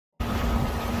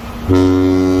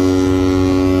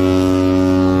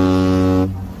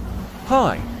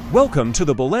Hi, welcome to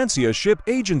the Balancia Ship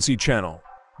Agency channel.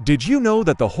 Did you know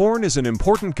that the horn is an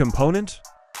important component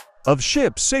of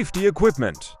ship safety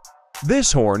equipment?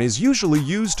 This horn is usually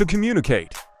used to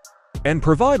communicate and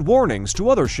provide warnings to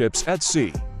other ships at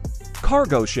sea.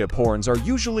 Cargo ship horns are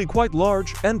usually quite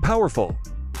large and powerful,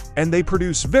 and they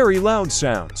produce very loud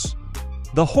sounds.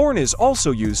 The horn is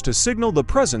also used to signal the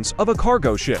presence of a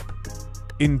cargo ship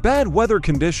in bad weather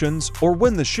conditions or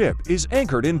when the ship is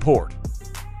anchored in port.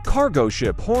 Cargo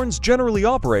ship horns generally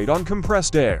operate on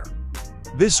compressed air.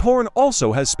 This horn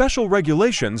also has special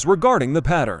regulations regarding the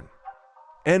pattern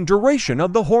and duration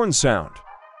of the horn sound.